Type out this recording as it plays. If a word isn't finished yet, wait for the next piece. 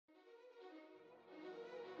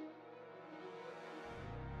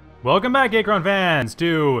Welcome back, Achron fans,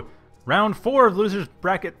 to round 4 of the losers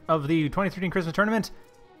bracket of the 2013 Christmas tournament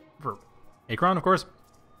for Achron, of course.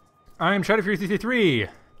 I am Shadow333,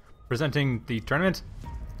 presenting the tournament,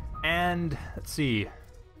 and let's see.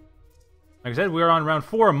 Like I said, we are on round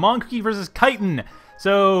 4, Monkooky versus Kytin.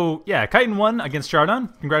 So yeah, Kytin won against Chardon.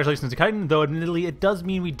 Congratulations to Kytin, though admittedly it does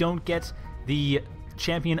mean we don't get the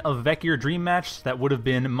champion of Vecgir dream match. That would have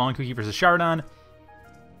been Monkooky versus Chardon.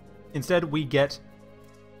 Instead, we get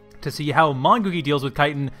to see how Monkooky deals with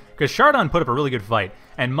Kytin, because Chardon put up a really good fight,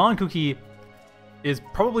 and Monkooky is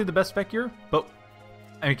probably the best Vecgir, but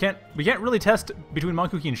we can't really test between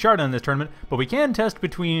Monkooky and Chardon in this tournament, but we can test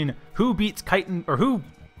between who beats Kytin, or who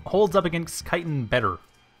holds up against Kytin better,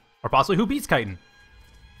 or possibly who beats Kytin,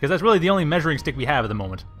 because that's really the only measuring stick we have at the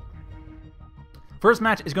moment. First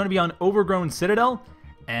match is going to be on Overgrown Citadel,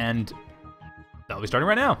 and that'll be starting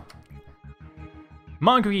right now.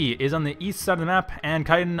 Monkooky is on the east side of the map, and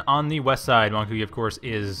Kytin on the west side. Monkooky, of course,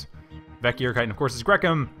 is Vecgir. Kytin, of course, is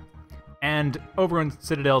Grekim. And Overgrown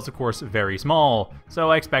Citadel is, of course, very small. So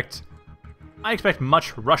I expect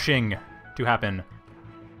much rushing to happen.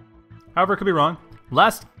 However, it could be wrong.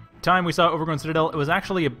 Last time we saw Overgrown Citadel, it was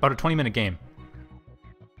actually about a 20-minute game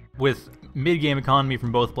with mid-game economy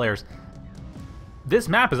from both players. This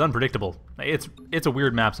map is unpredictable. It's a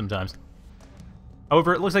weird map sometimes.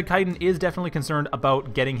 However, it looks like Kytin is definitely concerned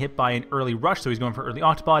about getting hit by an early rush, so he's going for early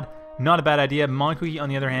Octopod. Not a bad idea. Monkooky, on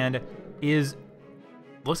the other hand, looks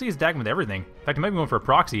like he's attacking with everything. In fact, he might be going for a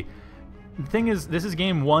proxy. The thing is, this is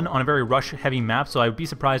game 1 on a very rush-heavy map, so I would be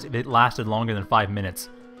surprised if it lasted longer than 5 minutes.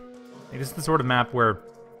 Like, this is the sort of map where,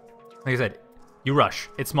 like I said, you rush.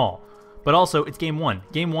 It's small. But also, it's game 1.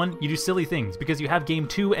 Game 1, you do silly things, because you have game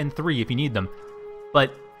 2 and 3 if you need them.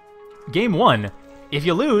 But game 1... if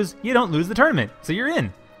you lose, you don't lose the tournament, so you're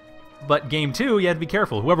in. But game 2, you have to be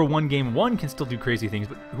careful. Whoever won game 1 can still do crazy things,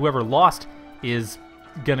 but whoever lost is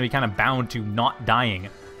going to be kind of bound to not dying.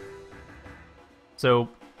 So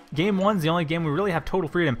game 1's the only game we really have total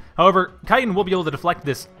freedom. However, Kytin will be able to deflect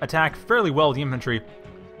this attack fairly well with the infantry.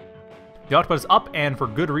 The Octopod is up, and for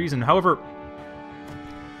good reason. However,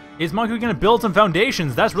 is Monkooky going to build some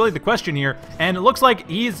foundations? That's really the question here. And it looks like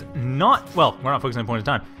he's not... well, we're not focusing on point of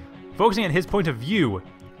time. Focusing on his point of view,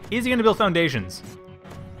 is he going to build foundations?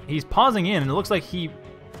 He's pausing in, and it looks like he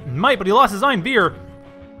might, but he lost his Vecgir.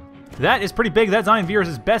 That is pretty big. That Vecgir is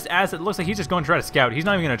his best asset. It looks like he's just going to try to scout. He's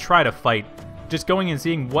not even going to try to fight. Just going and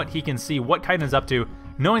seeing what he can see, what Kytin is up to,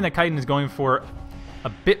 knowing that Kytin is going for a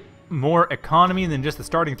bit more economy than just the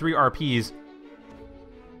starting 3 RPs.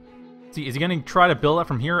 See, is he going to try to build up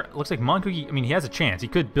from here? It looks like Monkooky, I mean, he has a chance. He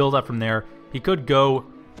could build up from there. He could go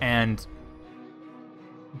and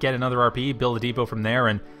get another RP, build a depot from there,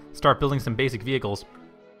 and start building some basic vehicles.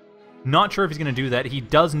 Not sure if he's going to do that. He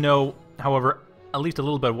does know, however, at least a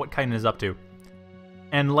little bit of what Kytin is up to,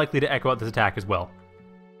 and likely to echo out this attack as well.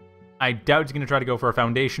 I doubt he's going to try to go for a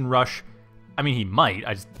foundation rush. I mean, he might.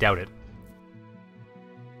 I just doubt it.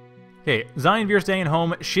 Okay, Vecgir staying at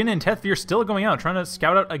home. Shin and Tethvir still going out, trying to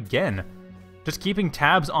scout out again. Just keeping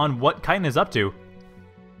tabs on what Kytin is up to.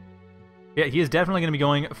 Yeah, he is definitely going to be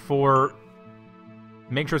going for...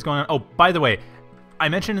 make sure it's going on. Oh, by the way, I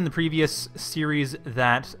mentioned in the previous series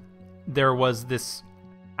that there was this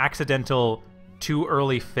accidental too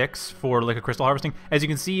early fix for like a crystal harvesting. As you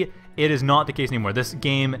can see, it is not the case anymore. This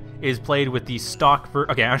game is played with the stock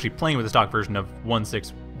okay, I'm actually playing with the stock version of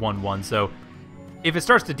 1.6.1.1, so if it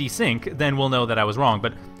starts to desync, then we'll know that I was wrong.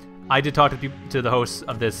 But I did talk to the hosts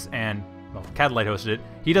of this, and, well, Catalyte hosted it.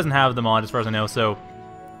 He doesn't have the mod, as far as I know, so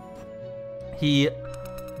he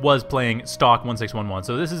was playing stock 1.6.1.1.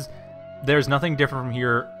 So this is, there's nothing different from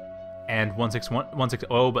here and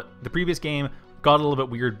 1.6.0, but the previous game got a little bit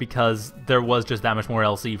weird because there was just that much more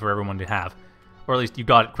LC for everyone to have, or at least you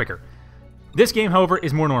got it quicker. This game, however,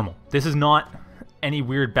 is more normal. This is not any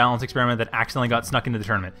weird balance experiment that accidentally got snuck into the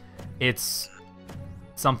tournament. It's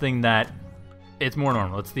something that, it's more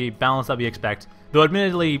normal. It's the balance that we expect, though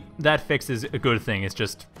admittedly that fix is a good thing. It's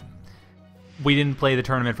just we didn't play the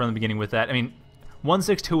tournament from the beginning with that. I mean,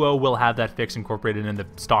 1.6.2.0 will have that fix incorporated in the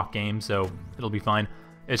stock game, so it'll be fine.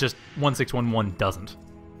 It's just 1.6.1.1 doesn't.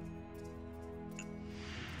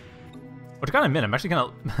 Which I kind of admit, I'm actually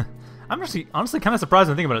kind of... I'm actually honestly kind of surprised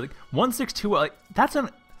when I think about it. Like, 1.6.2, like, that's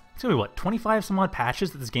gonna be what, 25 some odd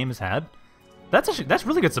patches that this game has had? That's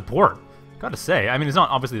really good support, gotta say. I mean, it's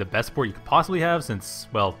not obviously the best support you could possibly have, since,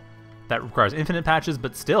 well, that requires infinite patches,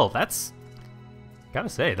 but still, that's... gotta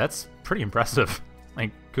say, that's pretty impressive.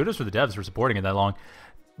 Like, kudos for the devs for supporting it that long.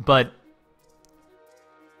 But,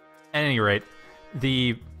 at any rate,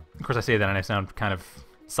 of course I say that and I sound kind of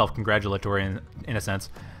self-congratulatory in a sense.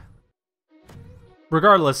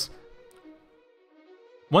 regardless,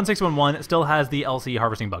 1611 still has the LC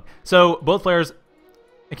harvesting bug. So both players...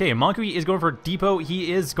 Okay, Monkooky is going for depot.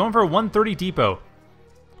 He is going for a 130 depot.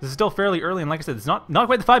 This is still fairly early, and like I said, it's not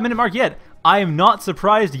quite the 5-minute mark yet. I am not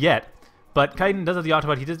surprised yet. But Kytin does have the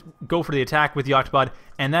Octopod. He does go for the attack with the Octopod,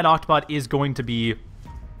 and that Octopod is going to be...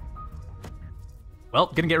 Well,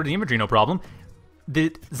 gonna get rid of the infantry, no problem.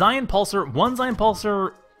 The Zion Pulsar, one Zion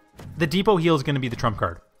Pulsar, the depot heal is going to be the trump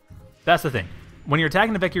card. That's the thing. When you're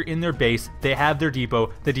attacking the Vecgir in their base, they have their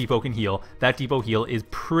depot, the depot can heal. That depot heal is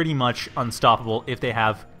pretty much unstoppable if they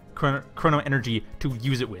have chrono energy to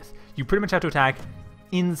use it with. You pretty much have to attack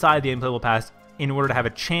inside the unplayable pass in order to have a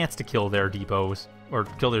chance to kill their depots, or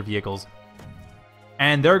kill their vehicles.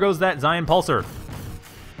 And there goes that Zion Pulsar.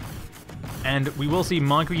 And we will see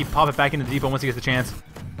Monkooky pop it back into the depot once he gets the chance.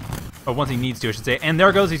 Or once he needs to, I should say. And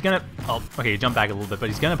there goes, he's gonna... Oh, okay, jump back a little bit, but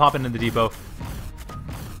he's gonna pop into the depot.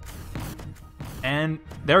 And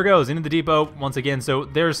there goes, into the depot once again. So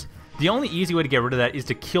there's... The only easy way to get rid of that is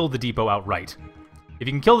to kill the depot outright. If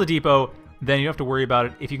you can kill the depot, then you don't have to worry about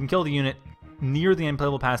it. If you can kill the unit near the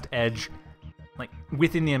unplayable past edge, like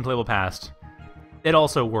within the unplayable past, it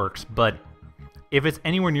also works. But if it's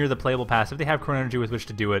anywhere near the playable past, if they have chrono energy with which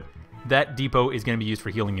to do it, that depot is going to be used for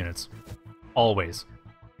healing units. Always.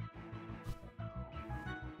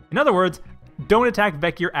 In other words, don't attack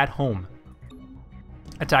Vecgir at home.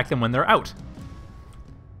 Attack them when they're out.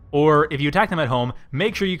 Or if you attack them at home,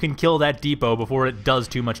 make sure you can kill that depot before it does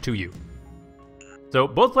too much to you. So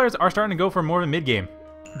both players are starting to go for more of a mid-game.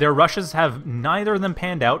 Their rushes have neither of them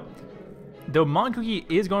panned out. Though Monkooky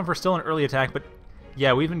is going for still an early attack, but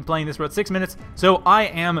yeah, we've been playing this for about 6 minutes, so I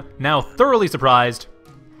am now thoroughly surprised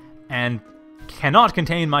and cannot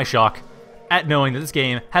contain my shock at knowing that this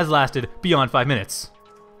game has lasted beyond 5 minutes.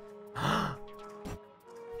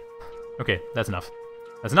 Okay, that's enough.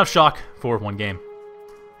 That's enough shock for one game.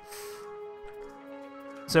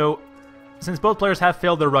 So, since both players have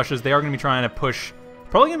failed their rushes, they are going to be trying to push...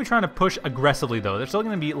 Probably going to be trying to push aggressively, though. They're still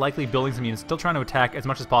going to be likely building some units, still trying to attack as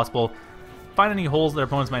much as possible, find any holes their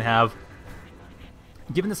opponents might have.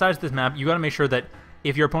 Given the size of this map, you got to make sure that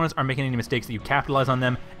if your opponents are making any mistakes, that you capitalize on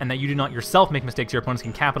them, and that you do not yourself make mistakes your opponents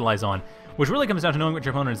can capitalize on, which really comes down to knowing what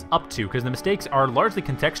your opponent is up to, because the mistakes are largely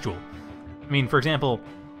contextual. I mean, for example,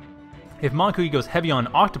 if Monkooky goes heavy on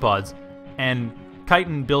octopods, and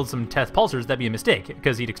Kytin builds some test pulsars, that'd be a mistake,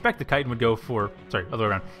 because he'd expect that Kytin would go for... Sorry, other way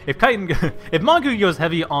around. If Monkooky goes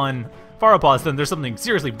heavy on pharopods, then there's something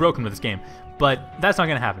seriously broken with this game. But that's not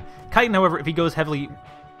going to happen. Kytin, however, if he goes heavily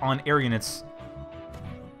on air units,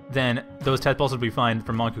 then those test pulsars would be fine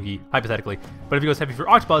for Monkooky, hypothetically. But if he goes heavy for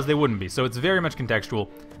octopods, they wouldn't be. So it's very much contextual.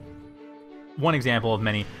 One example of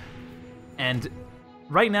many. And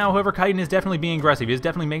right now, however, Kytin is definitely being aggressive. He is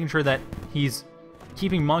definitely making sure that he's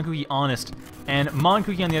keeping Monkooky honest. And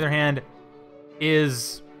Monkooky, on the other hand,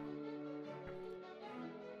 is...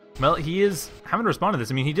 Well, he is having to respond to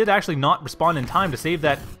this. I mean, he did actually not respond in time to save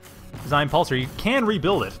that Zion Pulsar. He can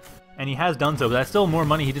rebuild it, and he has done so, but that's still more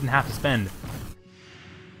money he didn't have to spend.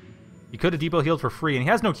 He could have depot healed for free, and he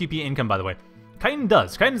has no QP income, by the way. Kytin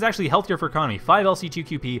does. Kytin is actually healthier for economy. 5 LC, 2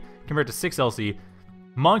 QP, compared to 6 LC.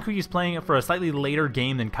 Monkooky is playing for a slightly later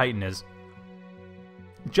game than Kytin is.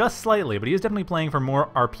 Just slightly, but he is definitely playing for more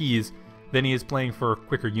RPs than he is playing for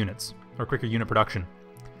quicker units, or quicker unit production.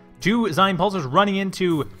 2 Zion Pulsars running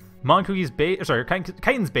into Monkooky's base, sorry,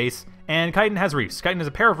 Kytin's base, and Kytin has reefs. Kytin has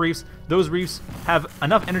a pair of reefs. Those reefs have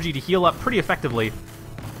enough energy to heal up pretty effectively.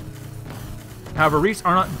 However, reefs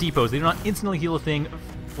are not depots. They do not instantly heal a thing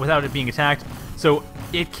without it being attacked, so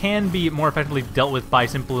it can be more effectively dealt with by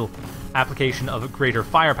simple application of greater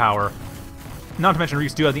firepower. Not to mention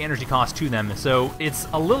reefs do have the energy cost to them, so it's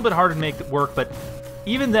a little bit harder to make it work, but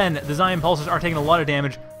even then, the Zion Pulsars are taking a lot of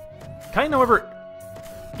damage. Kytin, however,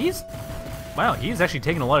 he's actually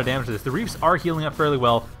taking a lot of damage to this. The reefs are healing up fairly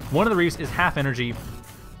well. One of the reefs is half energy.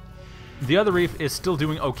 The other reef is still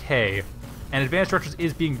doing okay. And advanced structures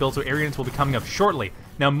is being built, so air units will be coming up shortly.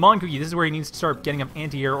 Now, Monkooky, this is where he needs to start getting up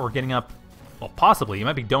anti-air or getting up, well, possibly. It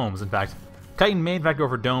might be domes, in fact. Kytin may, in fact, go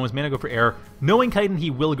for domes, may not go for air. Knowing Kytin, he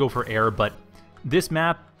will go for air, but this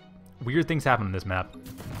map, weird things happen in this map.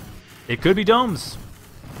 It could be domes.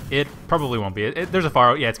 It probably won't be. There's a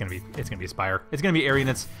far. Yeah, it's gonna be a spire. It's gonna be air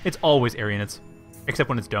units. It's always air units, except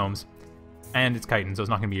when it's domes, and it's Kytin, so it's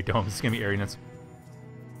not gonna be domes. It's gonna be air units.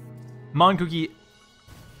 Monkooky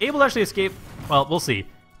able to actually escape. Well, we'll see.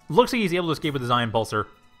 Looks like he's able to escape with the Zion Pulsar,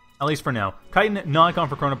 at least for now. Kytin not gone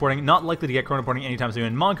for chronoporting, not likely to get chronoporting anytime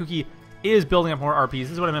soon. Monkooky is building up more RPs.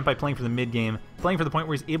 This is what I meant by playing for the mid game, playing for the point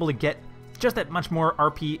where he's able to get just that much more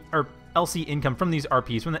RP or LC income from these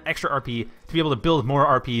RPs, from the extra RP, to be able to build more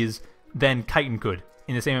RPs than Kytin could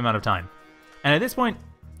in the same amount of time. And at this point,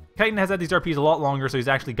 Kytin has had these RPs a lot longer, so he's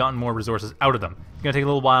actually gotten more resources out of them. It's going to take a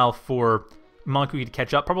little while for Monkooky to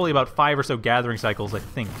catch up, probably about 5 or so gathering cycles, I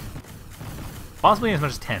think. Possibly as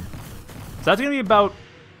much as 10. So that's going to be about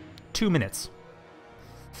 2 minutes.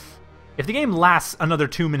 If the game lasts another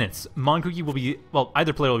 2 minutes, Monkooky will be, well,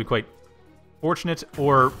 either player will be quite fortunate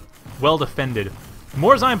or well defended.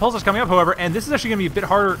 More Zion Pulsars coming up, however, and this is actually going to be a bit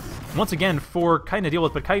harder, once again, for Kytin to deal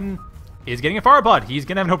with, but Kytin is getting a Firepod. He's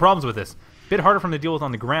going to have no problems with this. Bit harder for him to deal with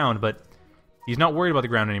on the ground, but he's not worried about the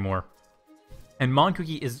ground anymore. And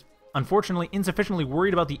Monkooky is, unfortunately, insufficiently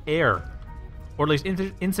worried about the air, or at least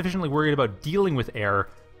insufficiently worried about dealing with air.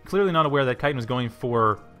 Clearly not aware that Kytin was going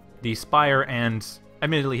for the Spire, and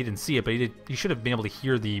admittedly he didn't see it, but he should have been able to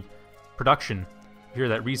hear the production, hear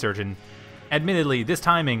that research, and admittedly, this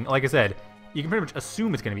timing, like I said, you can pretty much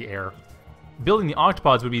assume it's going to be air. Building the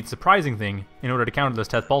Octopods would be the surprising thing in order to counter those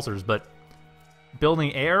Teth Pulsars, but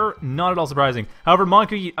building air, not at all surprising. However,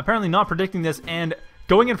 Monkooky apparently not predicting this and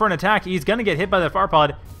going in for an attack. He's going to get hit by that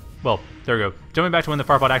Firepod. Well, there we go. Jumping back to when the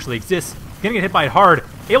Firepod actually exists. Going to get hit by it hard.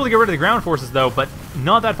 Able to get rid of the ground forces, though, but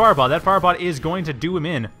not that Firepod. That Firepod is going to do him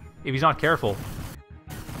in if he's not careful.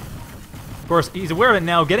 Of course, he's aware of it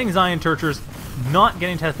now. Getting Zion Turchers, not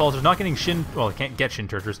getting Teth Pulsars, not getting Shin... Well, he can't get Shin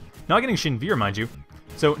Turchers. Not getting Shin Veer, mind you.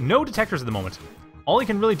 So, no detectors at the moment. All he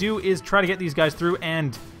can really do is try to get these guys through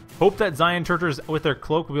and hope that Zion Turchers with their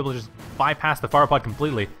cloak will be able to just bypass the Firepod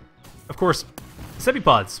completely. Of course,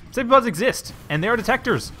 Semipods. Semipods exist, and they are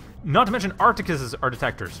detectors. Not to mention Arcticuses are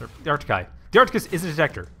detectors, or the Arctici. The Arcticus is a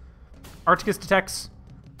detector. Arcticus detects,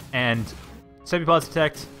 and Semipods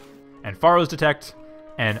detect, and Pharaohs detect,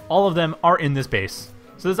 and all of them are in this base.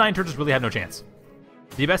 So the Zion Turchers really have no chance.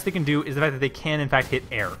 The best they can do is the fact that they can, in fact, hit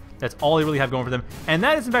air. That's all they really have going for them, and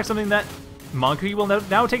that is, in fact, something that Monkooky will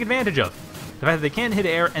now take advantage of. The fact that they can hit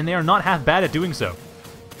air, and they are not half bad at doing so.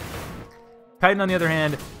 Kytin, on the other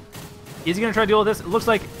hand, is he going to try to deal with this? It looks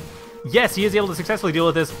like, yes, he is able to successfully deal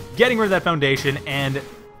with this, getting rid of that foundation, and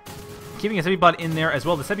keeping a Semipod in there as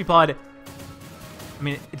well. The Semipod, I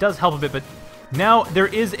mean, it does help a bit, but now there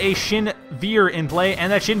is a Shin Veer in play,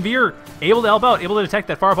 and that Shin Veer able to help out, able to detect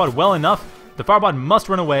that Firepod well enough. The Firepod must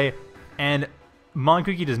run away, and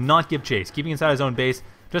Monkooky does not give chase, keeping inside his own base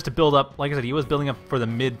just to build up. Like I said, he was building up for the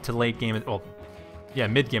mid to late game. Well, yeah,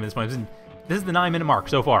 mid game at this point. This is the 9-minute mark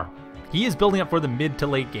so far. He is building up for the mid to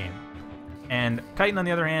late game. And Kytin, on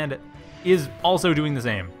the other hand, is also doing the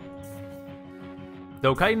same.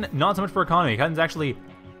 Though Kytin, not so much for economy. Kytin's actually,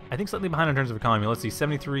 I think, slightly behind in terms of economy. Let's see,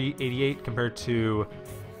 73.88 compared to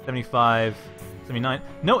 75, 79.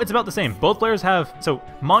 No, it's about the same. Both players have... So,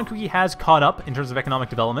 Monkooky has caught up in terms of economic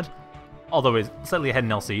development, although he's slightly ahead in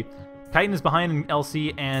LC. Kytin is behind in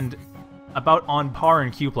LC and about on par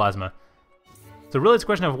in Q Plasma. So really it's a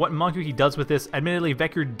question of what Monkooky does with this. Admittedly,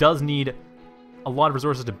 Vecgir does need a lot of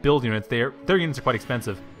resources to build units. Their units are quite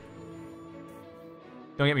expensive.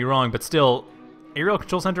 Don't get me wrong, but still, aerial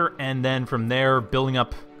control center, and then from there, building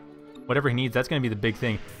up whatever he needs, that's going to be the big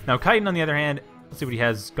thing. Now, Kytin, on the other hand, let's see what he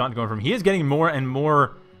has gotten going from him. He is getting more and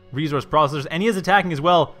more resource processors, and he is attacking as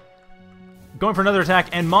well. Going for another attack,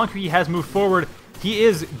 and Monkooky has moved forward. He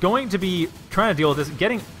is going to be trying to deal with this,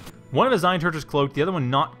 getting one of his Zion Turchers cloaked, the other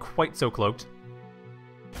one not quite so cloaked.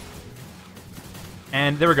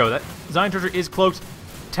 And there we go, that Zion Turcher is cloaked.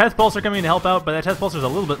 Teth Pulsar coming in to help out, but that Teth Pulsar is a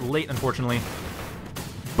little bit late, unfortunately.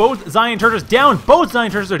 Both Zion Turchers down! Both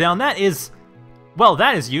Zion Turchers are down! That is... Well,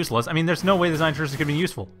 that is useless. I mean, there's no way the Zion Turchers could be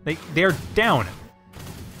useful. They're down.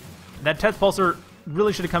 That Teth Pulsar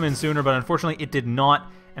really should have come in sooner, but unfortunately it did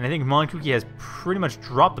not. And I think Monkooky has pretty much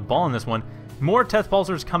dropped the ball on this one. More Teth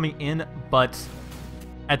Pulsars coming in, but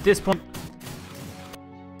at this point,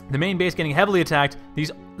 the main base getting heavily attacked.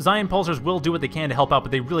 These Zion Pulsars will do what they can to help out,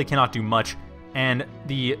 but they really cannot do much. And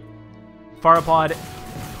the Firepod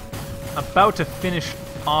about to finish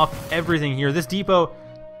off everything here. This depot,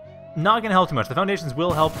 not going to help too much. The foundations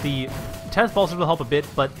will help. The Teth Pulsars will help a bit,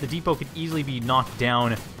 but the depot could easily be knocked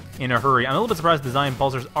down in a hurry. I'm a little bit surprised the Zion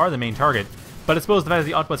Pulsars are the main target, but I suppose the fact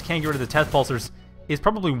that the Autobots can't get rid of the Teth Pulsars is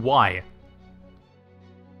probably why.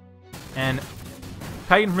 And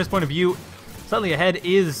Kytin, from his point of view, slightly ahead,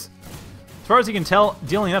 is, as far as you can tell,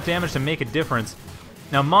 dealing enough damage to make a difference.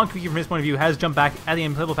 Now, Monkooky, from his point of view, has jumped back at the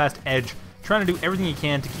unplayable past edge, trying to do everything he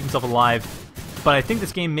can to keep himself alive. But I think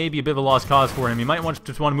this game may be a bit of a lost cause for him. He might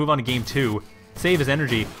just want to move on to Game 2, save his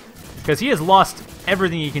energy, because he has lost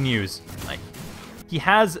everything he can use. Like, he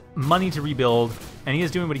has money to rebuild, and he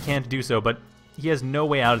is doing what he can to do so, but he has no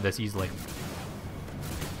way out of this easily.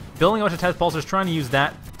 Building out to Teth Pulsars, trying to use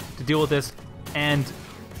that to deal with this, and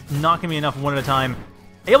not going to be enough one at a time.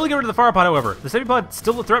 Able to get rid of the Fire Pod, however. The Semi-Pod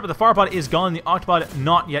still a threat, but the Fire Pod is gone. The Octopod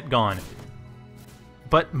not yet gone.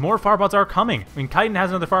 But more Fire Pods are coming. I mean, Kytin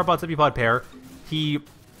has another Fire Pod Semi-Pod pair. He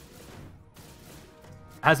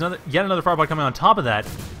has yet another Fire Pod coming on top of that.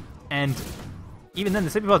 And even then,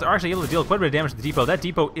 the Semi-Pods are actually able to deal quite a bit of damage to the depot. That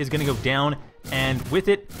depot is going to go down, and with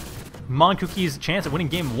it, Monkooky's chance of winning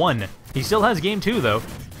Game 1. He still has Game 2, though,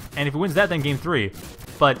 and if he wins that, then Game 3.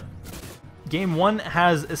 But Game 1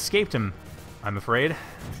 has escaped him, I'm afraid.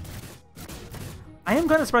 I am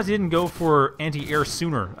kind of surprised he didn't go for anti-air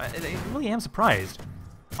sooner. I really am surprised.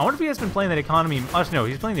 I wonder if he has been playing that economy... no,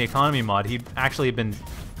 he's playing the economy mod. He'd actually have been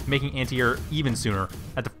making anti-air even sooner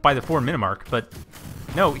by the 4-minute mark, but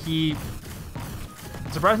no, he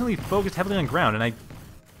surprisingly focused heavily on ground, and I'm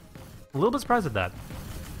a little bit surprised at that.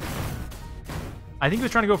 I think he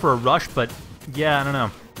was trying to go for a rush, but yeah, I don't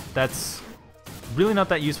know. That's really not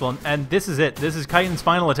that useful, and this is it. This is Kytin's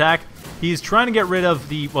final attack. He's trying to get rid of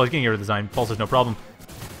the... well, he's getting rid of the design. Pulsar's no problem.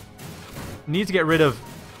 Needs to get rid of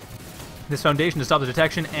this foundation to stop the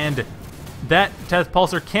detection, and that Teth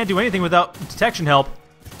Pulsar can't do anything without detection help.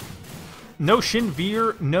 No Shin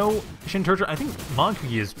Veer, no Shin Turcher. I think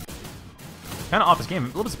Monkooky is kind of off his game. I'm a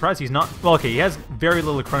little bit surprised he's not... well, okay, he has very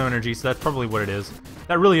little chrono energy, so that's probably what it is.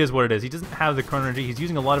 That really is what it is. He doesn't have the chrono energy. He's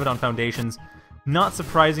using a lot of it on foundations. Not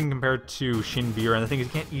surprising compared to Shin Veer, and the thing is,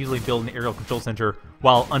 you can't easily build an aerial control center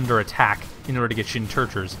while under attack in order to get Shin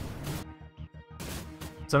Turchers.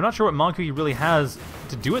 So I'm not sure what Monkooky really has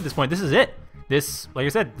to do at this point. This is it. This, like I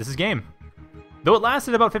said, this is game. Though it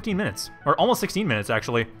lasted about 15 minutes, or almost 16 minutes,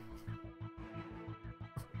 actually.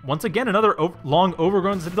 Once again, another long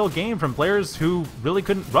Overgrown Citadel game from players who really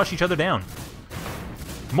couldn't rush each other down.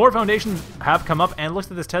 More foundations have come up, and it looks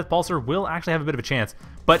like this Teth Pulsar will actually have a bit of a chance.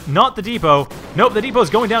 But not the depot. Nope, the depot's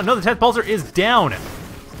going down. No, the Teth Pulsar is down.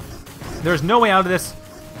 There's no way out of this.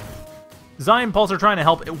 Zion Pulsar trying to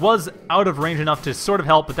help. It was out of range enough to sort of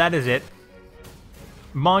help, but that is it.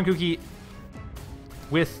 Monkooky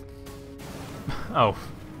with... oh.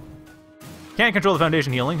 Can't control the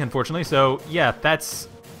foundation healing, unfortunately, so yeah, that's...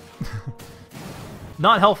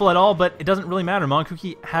 not helpful at all, but it doesn't really matter.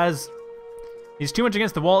 Monkooky has... he's too much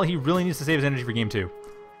against the wall. He really needs to save his energy for Game 2.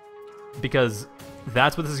 Because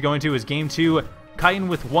that's what this is going to, is Game 2. Kytin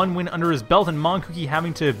with 1 win under his belt, and Monkooky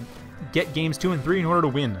having to get Games 2 and 3 in order to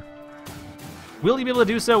win. Will he be able to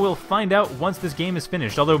do so? We'll find out once this game is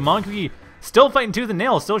finished. Although Monkooky still fighting tooth and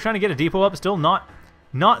nail, still trying to get a depot up, still not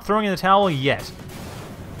throwing in the towel yet.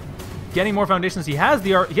 Getting more foundations. He has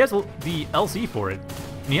the LC for it.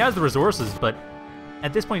 And he has the resources, but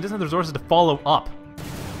at this point he doesn't have the resources to follow up.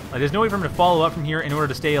 Like, there's no way for him to follow up from here in order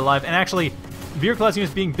to stay alive. And actually, Veer class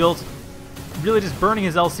units being built, really just burning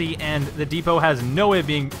his LC, and the depot has no way of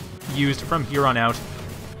being used from here on out.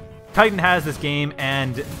 Kytin has this game,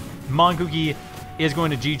 and Monkooky is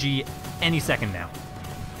going to GG any second now.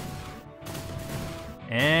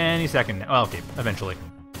 Any second now. Well, okay, eventually.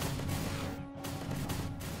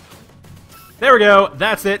 There we go.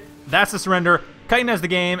 That's it. That's the surrender. Kytin has the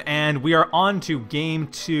game, and we are on to Game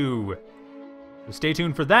 2. So stay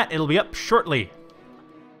tuned for that. It'll be up shortly.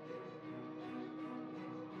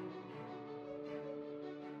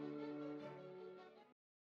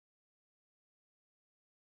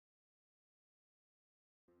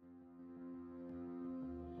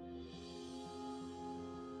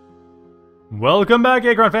 Welcome back,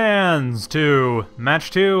 Achron fans, to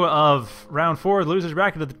Match 2 of Round 4, the Losers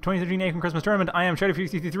Bracket of the 2013 Achron Christmas Tournament. I am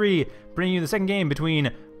Shadow53, bringing you the second game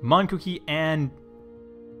between Monkooky and...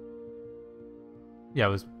 yeah, it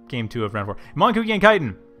was Game 2 of Round 4. Monkooky and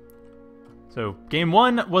Kytin. So, Game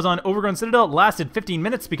 1 was on Overgrown Citadel. It lasted 15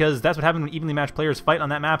 minutes because that's what happened when evenly matched players fight on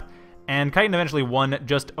that map. And Kytin eventually won,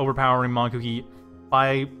 just overpowering Monkooky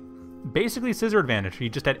by basically scissor advantage. He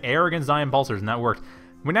just had air against Zion Pulsars, and that worked.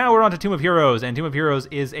 Now we're on to Tomb of Heroes, and Tomb of Heroes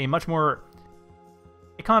is a much more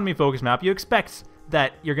economy-focused map. You expect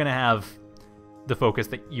that you're going to have the focus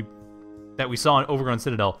that we saw in Overgrown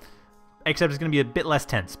Citadel, except it's going to be a bit less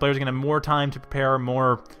tense. Players are going to have more time to prepare,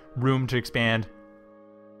 more room to expand.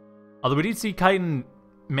 Although we did see Kytin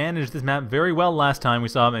manage this map very well last time we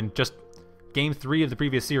saw him in just Game 3 of the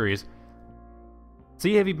previous series.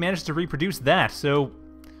 See if he managed to reproduce that, so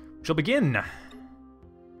we shall begin.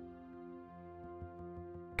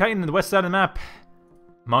 Kytin on the west side of the map,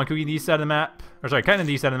 Monkooky on the east side of the map. Or sorry, Kytin on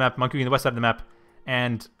the east side of the map, Monkooky on the west side of the map.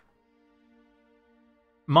 And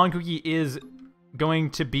Monkooky is going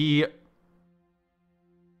to be...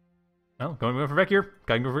 well, going for Vecgir,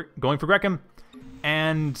 going for Grekim.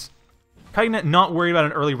 And Kytin not worried about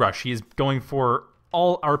an early rush. He is going for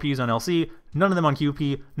all RPs on LC, none of them on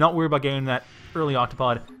QP, not worried about getting that early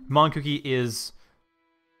Octopod. Monkooky is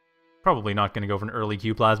Probably not going to go for an early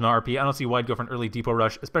Q Plasma RP. I don't see why I'd go for an early Depot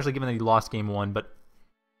Rush, especially given that he lost game 1, but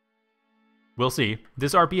we'll see.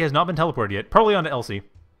 This RP has not been teleported yet. Probably onto LC.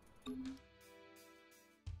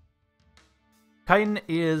 Kytin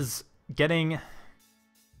is getting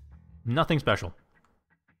nothing special.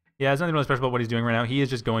 Yeah, there's nothing really special about what he's doing right now. He is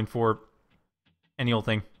just going for any old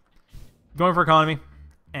thing. Going for economy.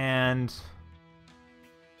 And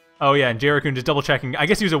oh yeah, and J-Raccoon just double checking. I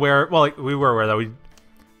guess he was aware. Well, we were aware that we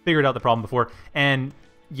figured out the problem before. And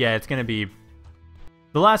yeah, it's going to be...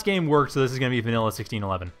 The last game worked, so this is going to be vanilla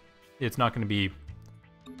 1611. It's not going to be...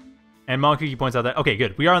 And Monkooky points out that, okay,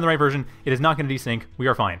 good. We are on the right version. It is not going to desync. We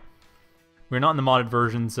are fine. We're not in the modded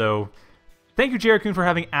version, so... Thank you, J-Raccoon, for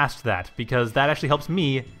having asked that, because that actually helps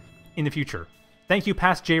me in the future. Thank you,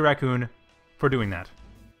 past J-Raccoon, for doing that.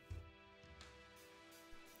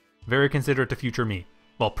 Very considerate to future me.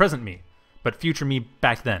 Well, present me, but future me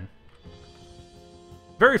back then.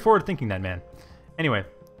 Very forward-thinking, that man. Anyway,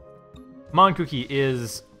 Monkooky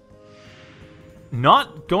is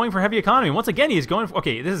not going for heavy economy. Once again, he is going for...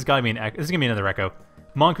 Okay, this is gotta be another Echo.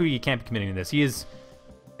 Monkooky can't be committing to this. He is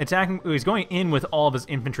attacking... He's going in with all of his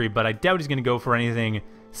infantry, but I doubt he's going to go for anything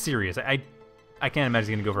serious. I can't imagine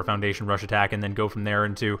he's going to go for a Foundation Rush attack and then go from there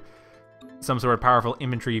into some sort of powerful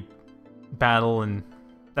infantry battle, and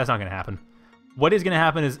that's not going to happen. What is going to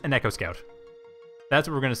happen is an Echo Scout. That's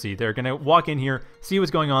what we're going to see. They're going to walk in here, see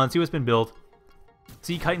what's going on, see what's been built,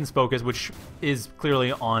 see Kytin's focus, which is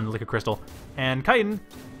clearly on Liquid Crystal. And Kytin,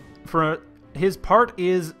 for his part,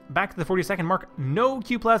 is back to the 40-second mark. No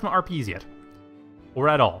Q Plasma RPs yet. Or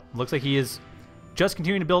at all. Looks like he is just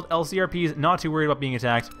continuing to build LC RPs, not too worried about being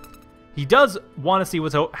attacked. He does want to see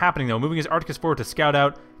what's happening, though, moving his Arcticus forward to scout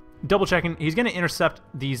out, double-checking. He's going to intercept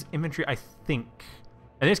these infantry, I think.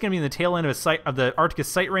 I think it's going to be in the tail end of, the Arcticus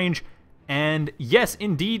sight range. And yes,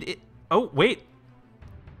 indeed, oh, wait.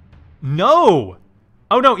 No!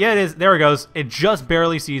 Oh, no, yeah, it is. There it goes. It just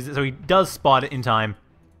barely sees it, so he does spot it in time.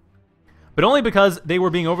 But only because they were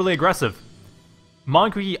being overly aggressive.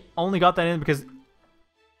 Monkooky only got that in because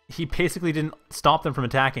he basically didn't stop them from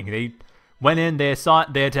attacking. They went in, they saw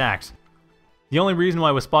it, they attacked. The only reason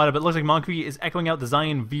why it was spotted, but it looks like Monkooky is echoing out the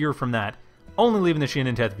Zion Veer from that. Only leaving the Shin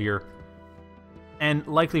and Teth Veer. And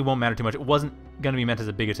likely won't matter too much. It wasn't going to be meant as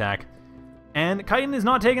a big attack. And Kytin is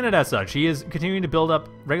not taking it as such. He is continuing to build up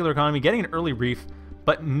regular economy, getting an early Reef,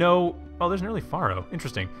 but no... Oh, there's an early Pharo.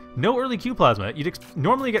 Interesting. No early Q Plasma. You'd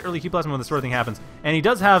normally get early Q Plasma when this sort of thing happens. And he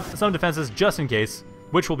does have some defenses just in case,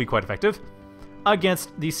 which will be quite effective.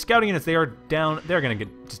 Against the scouting units, they are down. They're going to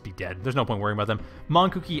just be dead. There's no point worrying about them.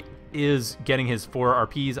 Monkooky is getting his 4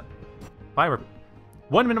 RPs.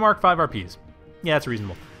 1 minute mark, 5 RPs. Yeah, that's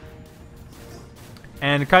reasonable.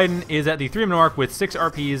 And Kytin is at the 3 minute mark with 6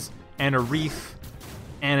 RPs and a Reef,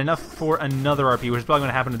 and enough for another RP, which is probably going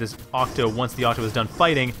to happen to this Octo once the Octo is done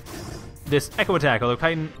fighting this Echo attack. Although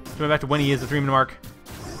Kytin, coming back to when he is the 3 minute mark,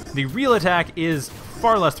 the real attack is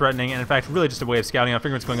far less threatening, and in fact, really just a way of scouting out,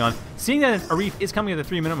 figuring what's going on. Seeing that a Reef is coming at the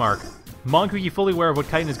 3 minute mark, Monkooky fully aware of what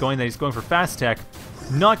Kytin is going, that he's going for fast tech,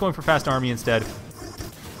 not going for fast army instead.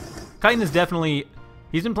 Kytin is definitely,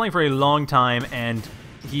 he's been playing for a long time, and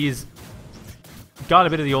he's got a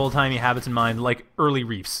bit of the old-timey habits in mind, like early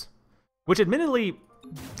Reefs, which admittedly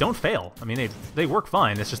don't fail. I mean, they work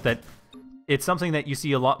fine. It's just that it's something that you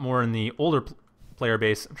see a lot more in the older player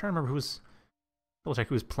base. I'm trying to remember who was... Double check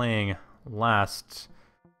who was playing last.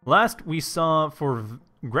 Last we saw for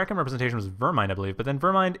Grekim representation was Vermind, I believe, but then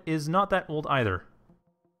Vermind is not that old either.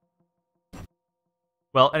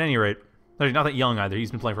 Well, at any rate, not that young either.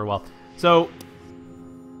 He's been playing for a while. So,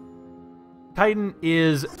 Kytin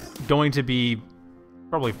is going to be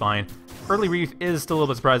probably fine. Early Reef is still a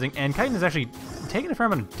little bit surprising, and Kytin is actually taking a fair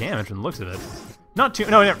amount of damage from the looks of it. Not too...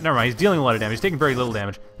 No, never mind. He's dealing a lot of damage. He's taking very little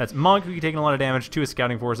damage. That's Monkooky taking a lot of damage to his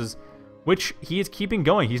scouting forces, which he is keeping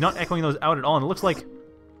going. He's not echoing those out at all, and it looks like...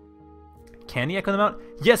 Can he echo them out?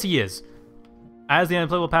 Yes, he is. As the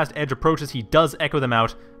unplayable past edge approaches, he does echo them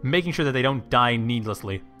out, making sure that they don't die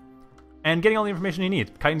needlessly. And getting all the information he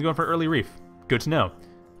needs. Kytin's going for early Reef. Good to know.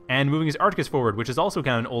 And moving his Arcticus forward, which is also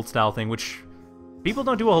kind of an old-style thing, which people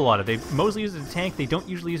don't do a whole lot of. They mostly use it to tank. They don't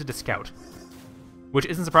usually use it to scout. Which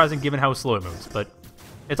isn't surprising given how slow it moves, but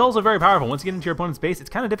it's also very powerful. Once you get into your opponent's base, it's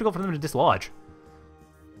kind of difficult for them to dislodge.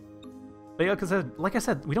 But like I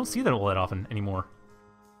said, we don't see that all that often anymore.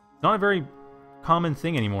 Not a very common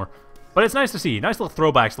thing anymore. But it's nice to see. Nice little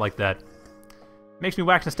throwbacks like that. Makes me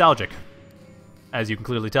wax nostalgic, as you can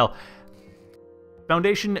clearly tell.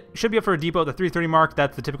 Foundation should be up for a depot at the 3:30 mark.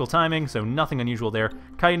 That's the typical timing, so nothing unusual there.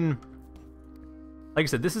 Kytin, like I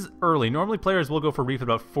said, this is early. Normally players will go for Reef at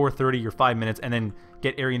about 4:30 or 5 minutes and then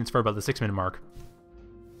get air units for about the 6 minute mark.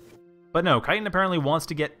 But no, Kytin apparently wants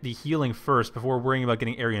to get the healing first before worrying about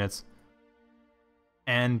getting air units.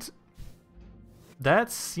 And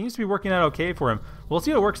that seems to be working out okay for him. We'll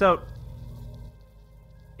see how it works out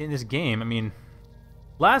in this game. I mean,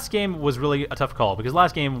 last game was really a tough call because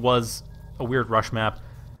last game was a weird rush map.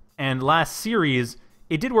 And last series,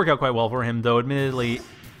 it did work out quite well for him, though admittedly,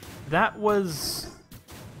 that was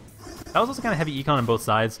also kind of heavy econ on both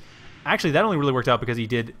sides. Actually, that only really worked out because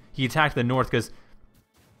he attacked the north because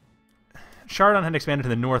Chardon had expanded to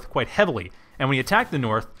the north quite heavily. And when he attacked the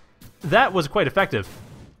north, that was quite effective.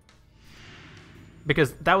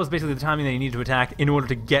 Because that was basically the timing that he needed to attack in order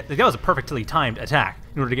to get... That was a perfectly timed attack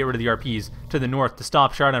in order to get rid of the RPs to the north to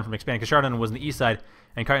stop Chardon from expanding. Because Chardon was on the east side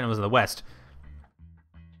and Kytin was on the west.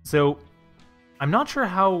 So, I'm not sure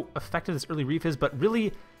how effective this early reef is, but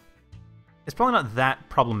really, it's probably not that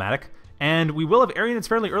problematic. And we will have air units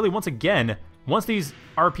fairly early once again. Once these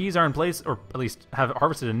RPs are in place, or at least have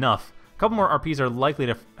harvested enough, a couple more RPs are likely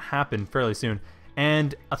to happen fairly soon.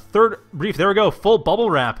 And a third reef. There we go. Full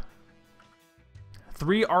bubble wrap.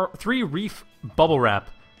 Three reef bubble wrap.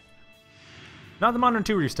 Not the modern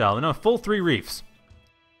 2 reef style. No, full 3 reefs.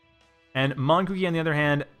 And Monkooky, on the other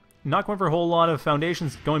hand, not going for a whole lot of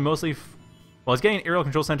foundations, going mostly... Well, he's getting an aerial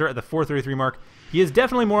control center at the 433 mark. He is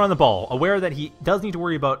definitely more on the ball, aware that he does need to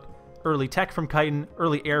worry about early tech from Kytin,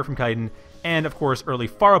 early air from Kytin, and, of course, early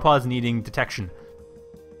pharopods needing detection.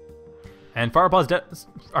 And pharopods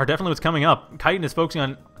are definitely what's coming up. Kytin is focusing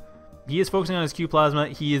on... He is focusing on his Q plasma.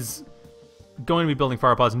 He is going to be building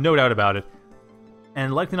pharopods, no doubt about it.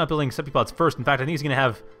 And likely not building septipods first. In fact, I think he's going to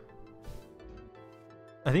have...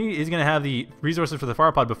 I think he's going to have the resources for the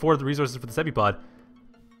pharopod before the resources for the septipod.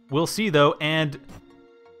 We'll see, though, and...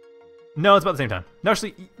 No, it's about the same time. No,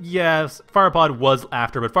 actually, yes, pharopod was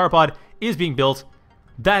after, but pharopod is being built.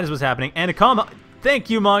 That is what's happening. And a comm hub... Thank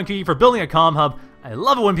you, Monkooky, for building a comm hub. I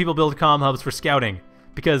love it when people build comm hubs for scouting,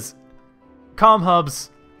 because comm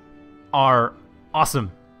hubs are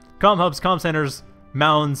awesome. Comm hubs, comm centers,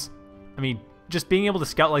 mounds. I mean, just being able to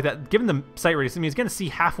scout like that, given the sight radius, I mean, he's going to see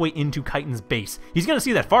halfway into Kytin's base. He's going to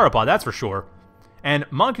see that pharopod, that's for sure. And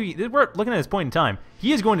Monkooky, we're looking at this point in time,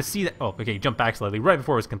 he is going to see that... Oh, okay, he jumped back slightly right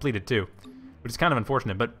before it was completed, too. Which is kind of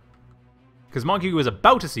unfortunate, but... Because Monkooky was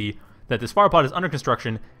about to see that this pharopod is under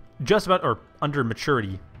construction, just about... Or under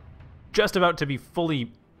maturity. Just about to be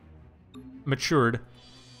fully matured.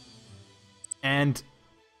 And...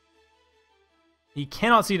 He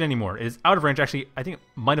cannot see it anymore. It is out of range. Actually, I think it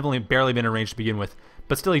might have only barely been in range to begin with.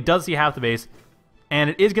 But still, he does see half the base. And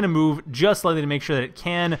it is going to move just slightly to make sure that it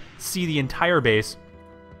can see the entire base.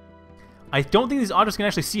 I don't think these Octos can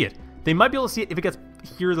actually see it. They might be able to see it if it gets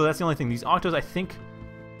here, though. That's the only thing. These Octos, I think,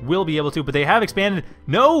 will be able to. But they have expanded.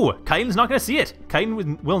 No! Kytin's not going to see it.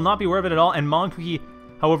 Kytin will not be aware of it at all. And Monkooky,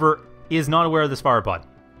 however, is not aware of this pharopod.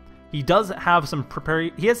 He does have some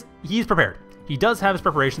preparation. He's prepared. He does have his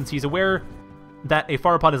preparations. He's aware that a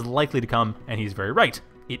pharopod is likely to come, and he's very right.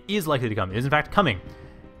 It is likely to come. It is, in fact, coming.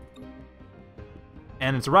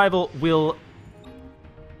 And its arrival will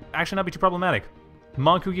actually not be too problematic.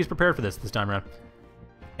 Monkooky is prepared for this time around.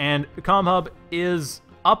 And the comm hub is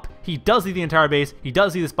up. He does see the entire base. He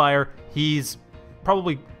does see the spire. He's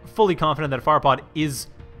probably fully confident that a pharopod is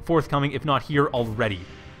forthcoming, if not here already.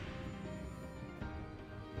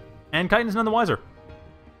 And Kytin's none the wiser.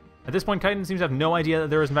 At this point, Kytin seems to have no idea that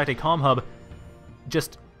there is, in fact, a comm hub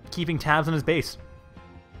just keeping tabs on his base.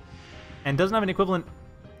 And doesn't have an equivalent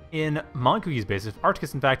in Monkooky's base. If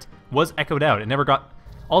Arcticus, in fact, was echoed out. It never got...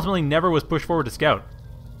 Ultimately, never was pushed forward to scout.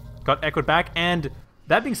 Got echoed back, and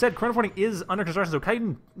that being said, chronoporting is under construction, so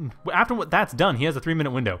Kytin, after what that's done, he has a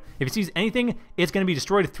 3-minute window. If he sees anything, it's going to be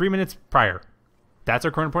destroyed 3 minutes prior. That's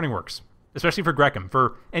how chronoporting works. Especially for Grekim.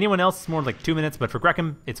 For anyone else, it's more like 2 minutes, but for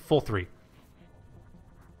Grekim, it's full 3.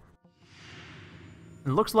 It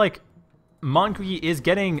looks like Monkooky is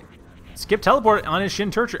getting skip teleport on his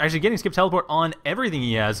Shin Tertiary. Actually, getting skip teleport on everything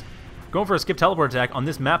he has. Going for a skip teleport attack on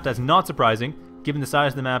this map, that's not surprising. Given the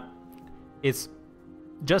size of the map, it's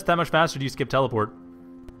just that much faster to use skip teleport.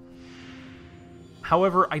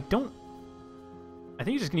 However, I think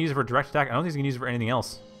he's just going to use it for direct attack. I don't think he's going to use it for anything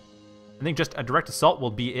else. I think just a direct assault will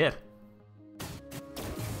be it.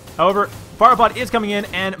 However, pharopod is coming in,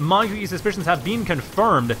 and Monkooky's suspicions have been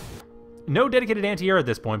confirmed. No dedicated anti-air at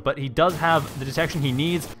this point, but he does have the detection he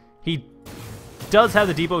needs. He does have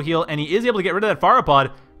the depot heal, and he is able to get rid of that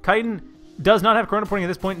pharopod. Kytin does not have chronoporting at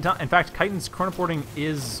this point in time. In fact, Kytin's chronoporting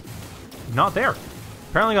is not there.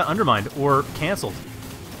 Apparently got undermined or canceled.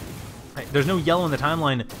 There's no yellow in the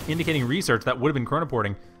timeline indicating research that would have been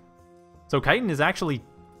chronoporting. So Kytin is actually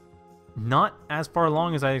not as far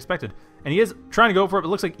along as I expected. And he is trying to go for it, but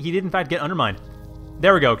it looks like he did in fact get undermined.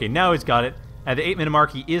 There we go. Okay, now he's got it. At the 8-minute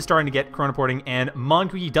mark, he is starting to get chronoporting, and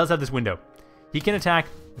Monkooky does have this window. He can attack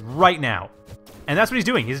right now. And that's what he's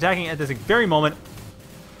doing. He's attacking at this very moment,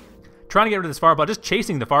 trying to get rid of this Fireball, just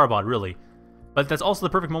chasing the Fireball, really. But that's also the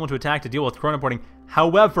perfect moment to attack to deal with chronoporting.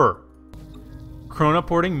 However,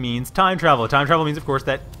 chronoporting means time travel. Time travel means, of course,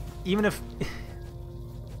 that even if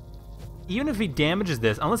he damages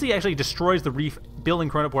this, unless he actually destroys the reef building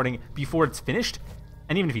chronoporting before it's finished,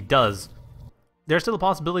 and even if he does, there's still a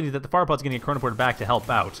possibility that the Firepod's going to get chronoported back to help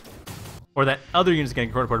out. Or that other units are going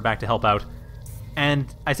to get chronoported back to help out.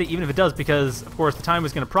 And I say even if it does because, of course, the time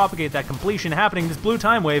is going to propagate that completion happening. This blue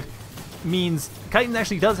time wave means Kytin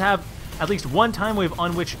actually does have at least one time wave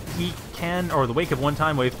on which he can, or the wake of one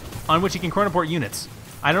time wave, on which he can chronoport units.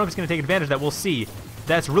 I don't know if he's going to take advantage of that. We'll see.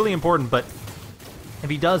 That's really important, but if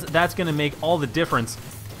he does, that's going to make all the difference.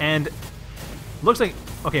 And looks like,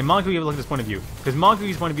 okay, Monkooky, have a look at this point of view. Because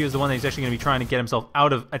Monkooky's point of view is the one that he's actually going to be trying to get himself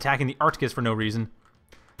out of attacking the Arcticus for no reason.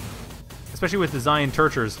 Especially with the Zion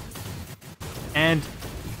Turchers. And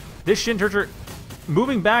this Shin Turcher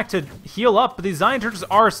moving back to heal up, but these Zion Turchers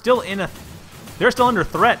are still they're still under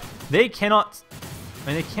threat. They cannot, I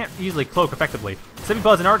mean, they can't easily cloak effectively.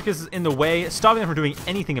 Semipods and Arcticus is in the way, stopping them from doing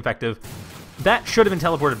anything effective. That should have been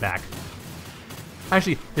teleported back.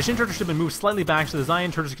 Actually, the Shin Turcher should have been moved slightly back so the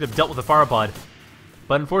Zion Turchers could have dealt with the Firebod.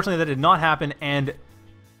 But unfortunately, that did not happen, and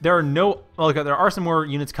there are no, well, there are some more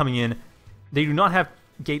units coming in. They do not have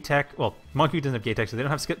gate tech. Well, Monkooky doesn't have gate tech, so they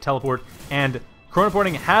don't have skip teleport, and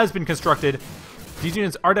chronoporting has been constructed. These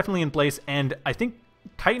units are definitely in place, and I think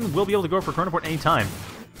Kytin will be able to go for chronoport anytime.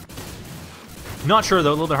 Not sure, though.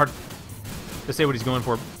 A little bit hard to say what he's going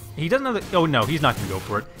for. He doesn't have the... Oh, no, he's not going to go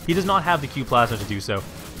for it. He does not have the Q Plasma to do so.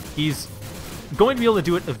 He's going to be able to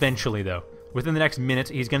do it eventually, though. Within the next minute,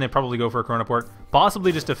 he's going to probably go for a chronoport.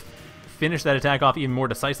 Possibly just to finish that attack off even more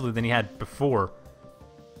decisively than he had before.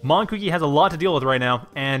 Monkooky has a lot to deal with right now,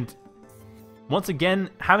 and once again,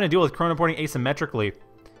 having to deal with chronoporting asymmetrically,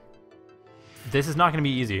 this is not going to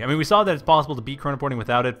be easy. I mean, we saw that it's possible to beat chronoporting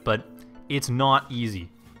without it, but it's not easy.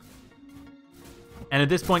 And at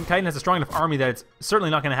this point, Kytin has a strong enough army that it's certainly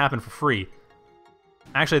not going to happen for free.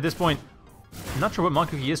 Actually, at this point, I'm not sure what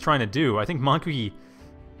Monkooky is trying to do. I think Monkooky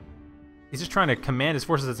is just trying to command his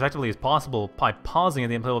forces as effectively as possible by pausing at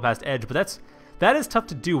the Unplayable Past edge, but that is tough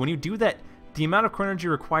to do. When you do that, the amount of chrono energy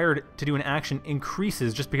required to do an action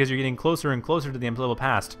increases just because you're getting closer and closer to the Unplayable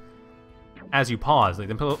Past as you pause. Like,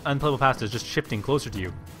 the Unplayable Past is just shifting closer to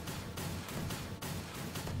you.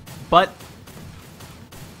 But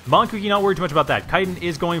Monkooky not worried too much about that. Kytin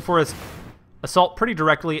is going for his assault pretty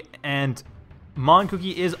directly, and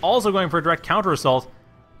Monkooky is also going for a direct counter-assault.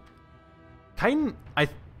 Kytin, I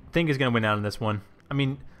think, is going to win out on this one. I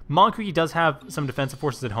mean, Monkooky does have some defensive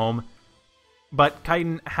forces at home, but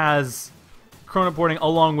Kytin has chronoporting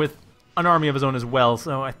along with an army of his own as well,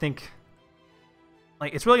 so I think,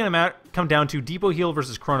 like, it's really going to come down to depot heal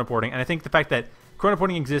versus chronoporting, and I think the fact that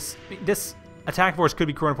chronoporting exists, this attack force could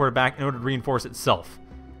be chronoported back in order to reinforce itself,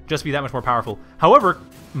 just be that much more powerful. However,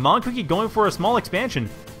 Monkooky going for a small expansion,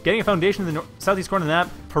 getting a foundation in the southeast corner of the map,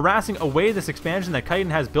 harassing away this expansion that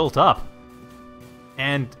Kytin has built up,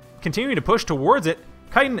 and continuing to push towards it.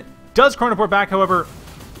 Kytin does chronoport back, however,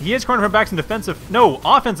 he is chronoport back some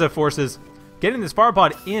offensive forces, getting this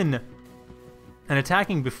Firepod in and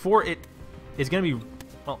attacking before it is going to be,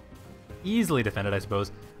 well, easily defended, I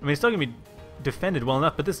suppose. I mean, it's still going to be defended well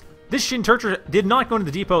enough, but this Shin Turcher did not go into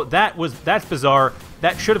the depot. That's bizarre.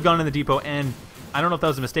 That should have gone in the depot, and I don't know if that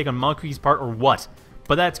was a mistake on Monkooky's part or what,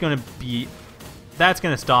 but that's going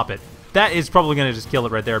to stop it. That is probably going to just kill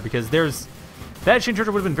it right there, because that Shin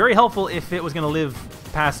Turcher would have been very helpful if it was going to live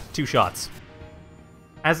past 2 shots.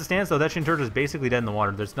 As it stands, though, that Shin Turcher is basically dead in the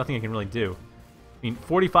water. There's nothing it can really do. I mean,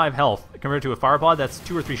 45 health compared to a Firepod, that's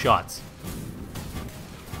 2 or 3 shots.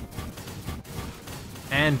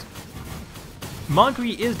 And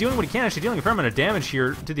Monkooky is doing what he can, actually dealing a fair amount of damage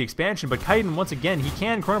here to the expansion, but Kytin, once again, he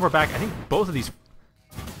can chronoport back, I think, both of these...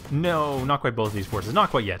 No, not quite both of these forces.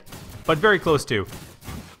 Not quite yet, but very close to.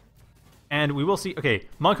 And we will see... Okay,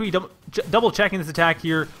 Monkooky double-checking this attack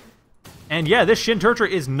here. And yeah, this Shin Turcher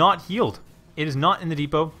is not healed. It is not in the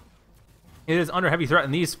depot. It is under heavy threat,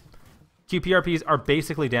 and these QPRPs are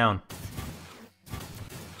basically down.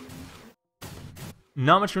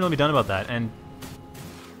 Not much can really be done about that, and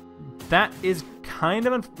that is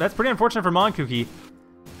that's pretty unfortunate for Monkooky.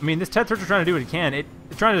 I mean, this Tet Turcher trying to do what he can. It's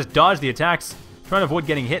trying to just dodge the attacks, trying to avoid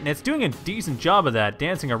getting hit, and it's doing a decent job of that,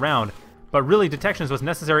 dancing around. But really, detection is what's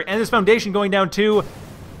necessary, and this foundation going down too,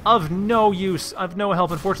 of no use, of no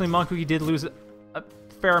help. Unfortunately, Monkooky did lose a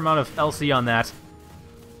fair amount of LC on that.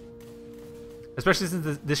 Especially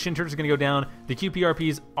since this Shin Church is going to go down. The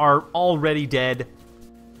QPRPs are already dead.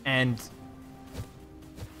 And...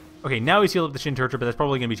 okay, now he's healed up the Shin Churcher, but that's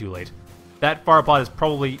probably going to be too late. That Fire Pod has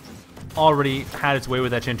probably already had its way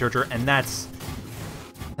with that Shin Churcher, and that's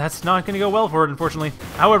not going to go well for it, unfortunately.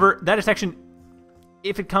 However, that detection,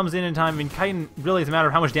 if it comes in time, I mean, Kytin really is a matter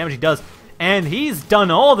of how much damage he does. And he's done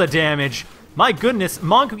all the damage! My goodness,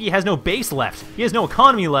 Monkooky has no base left. He has no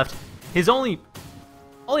economy left. His all he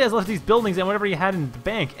has left are these buildings and whatever he had in the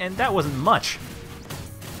bank, and that wasn't much.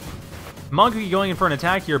 Monkooky going in for an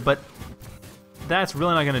attack here, but that's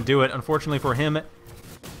really not going to do it, unfortunately for him.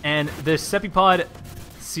 And the Sepipod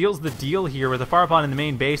seals the deal here with a Fire Pod in the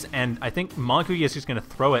main base, and I think Monkooky is just going to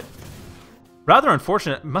throw it. Rather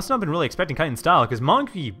unfortunate. Must not have been really expecting Kytin style, because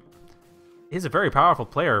Monkooky is a very powerful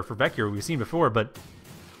player for Vecgir we've seen before, but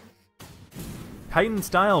Kytin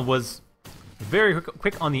style was very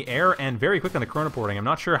quick on the air and very quick on the chronoporting. I'm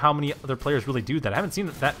not sure how many other players really do that. I haven't seen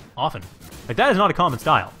it that often. Like, that is not a common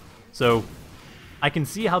style. So I can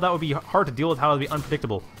see how that would be hard to deal with, how it would be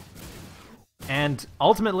unpredictable. And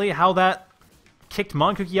ultimately, how that kicked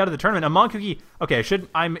Monkooky out of the tournament. Now, Monkooky... okay,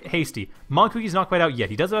 I'm hasty. Monkooky's not quite out yet.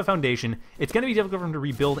 He does have a foundation. It's going to be difficult for him to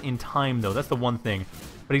rebuild in time, though. That's the one thing.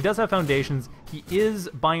 But he does have foundations. He is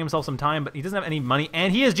buying himself some time, but he doesn't have any money.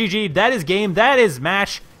 And he is GG'd. That is game. That is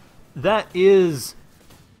match. That is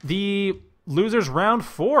the losers round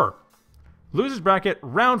 4. Losers bracket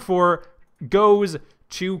round 4 goes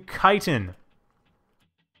to Kytin.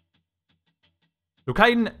 So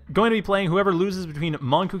Kytin going to be playing whoever loses between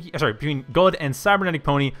between God and Cybernetic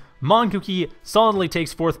Pony. Monkooky solidly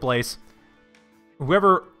takes 4th place.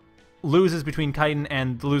 Whoever loses between Kytin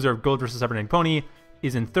and the loser of God versus Cybernetic Pony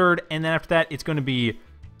is in 3rd, and then after that it's going to be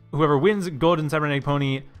whoever wins God and Cybernetic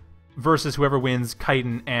Pony versus whoever wins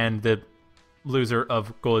Kytin and the loser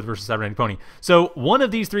of God versus Cybernetic Pony. So one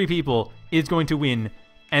of these 3 people is going to win,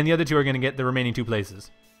 and the other 2 are going to get the remaining 2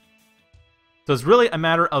 places. So it's really a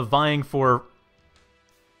matter of vying for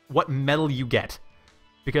what medal you get,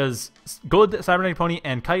 because God, Cybernetic Pony,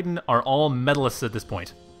 and Kytin are all medalists at this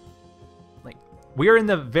point. Like, we're in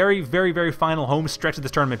the very, very, very final home stretch of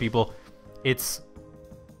this tournament, people. It's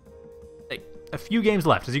like a few games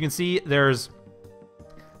left. As you can see, there's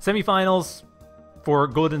semifinals for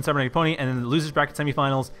God and Cybernetic Pony, and then the losers bracket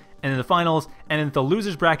semifinals, and then the finals, and then the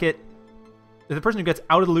losers bracket, the person who gets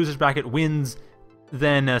out of the losers bracket wins.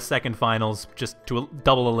 Then second finals, just to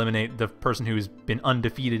double eliminate the person who's been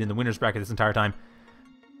undefeated in the winner's bracket this entire time.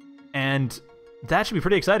 And that should be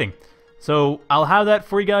pretty exciting. So I'll have that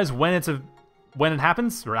for you guys when it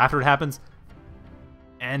happens, or after it happens.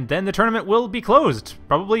 And then the tournament will be closed,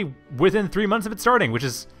 probably within 3 months of it starting, which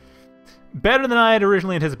is better than I had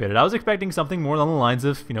originally anticipated. I was expecting something more along the lines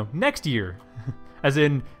of, next year. As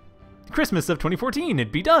in Christmas of 2014,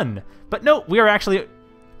 it'd be done. But no, we are actually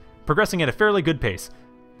progressing at a fairly good pace.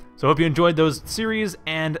 So I hope you enjoyed those series,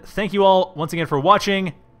 and thank you all once again for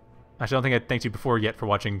watching. Actually, I don't think I thanked you before yet for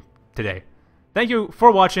watching today. Thank you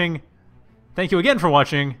for watching. Thank you again for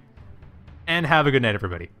watching, and have a good night,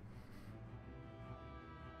 everybody.